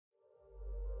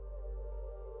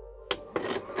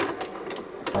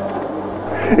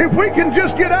if we can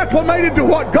just get acclimated to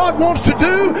what God wants to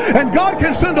do, and God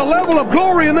can send a level of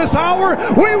glory in this hour,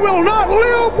 we will not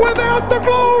live without the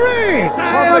glory.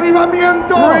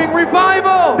 Bring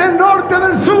revival. Del norte,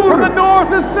 del sur. From the north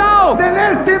to south. Del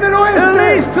este y del From the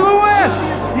oeste. east to the west.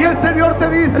 Y el Señor te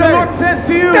dice, And the Lord says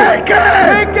to you, take it.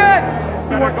 take it.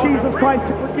 You want Jesus Christ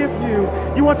to forgive you.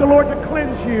 You want the Lord to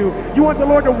cleanse you. You want the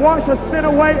Lord to wash a sin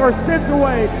away or sins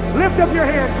away. Lift up your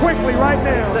hand quickly right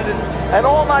now. And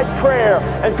all-night prayer,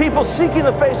 and people seeking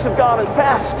the face of God and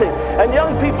fasting, and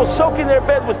young people soaking their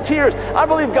bed with tears. I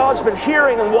believe God's been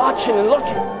hearing and watching and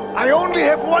looking. I only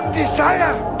have one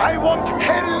desire. I want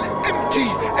hell empty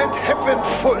and heaven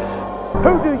full.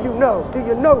 Who do you know? Do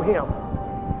you know him?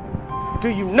 Do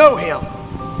you know him?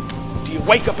 Do you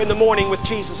wake up in the morning with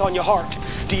Jesus on your heart?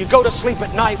 Do you go to sleep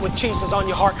at night with Jesus on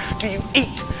your heart? Do you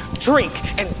eat, drink,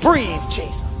 and breathe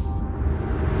Jesus?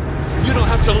 You don't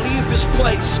have to leave this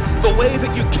place the way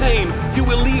that you came. You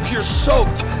will leave here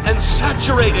soaked and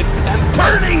saturated and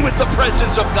burning with the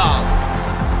presence of God.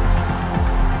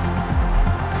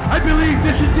 I believe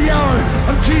this is the hour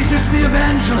of Jesus the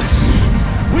evangelist.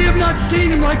 We have not seen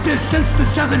him like this since the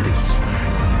 70s.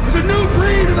 There's a new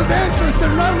breed of evangelists that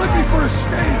are not looking for a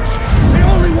stage. They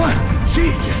only want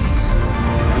Jesus.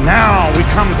 Now we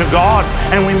come to God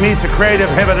and we meet the creator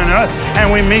of heaven and earth, and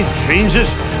we meet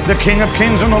Jesus, the King of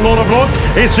Kings and the Lord of Lords.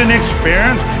 It's an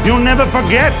experience you'll never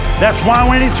forget. That's why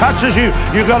when he touches you,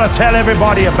 you got to tell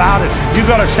everybody about it. You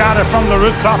got to shout it from the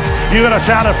rooftop. You got to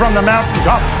shout it from the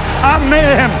mountaintop. I met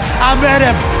him. I met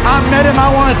him. I met him. I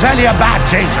want to tell you about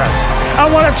Jesus. I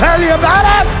want to tell you about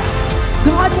him.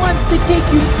 God wants to take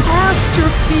you past your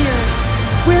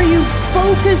fears, where you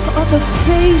focus on the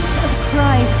face of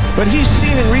Christ. But he's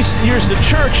seen in recent years the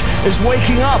church is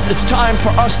waking up. It's time for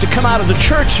us to come out of the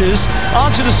churches,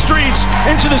 onto the streets,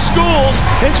 into the schools,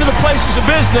 into the places of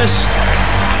business.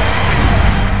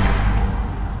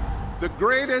 The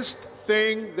greatest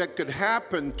thing that could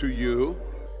happen to you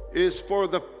is for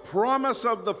the promise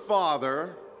of the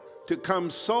Father to come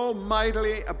so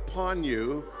mightily upon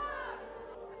you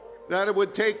that it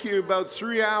would take you about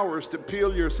 3 hours to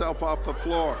peel yourself off the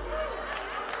floor.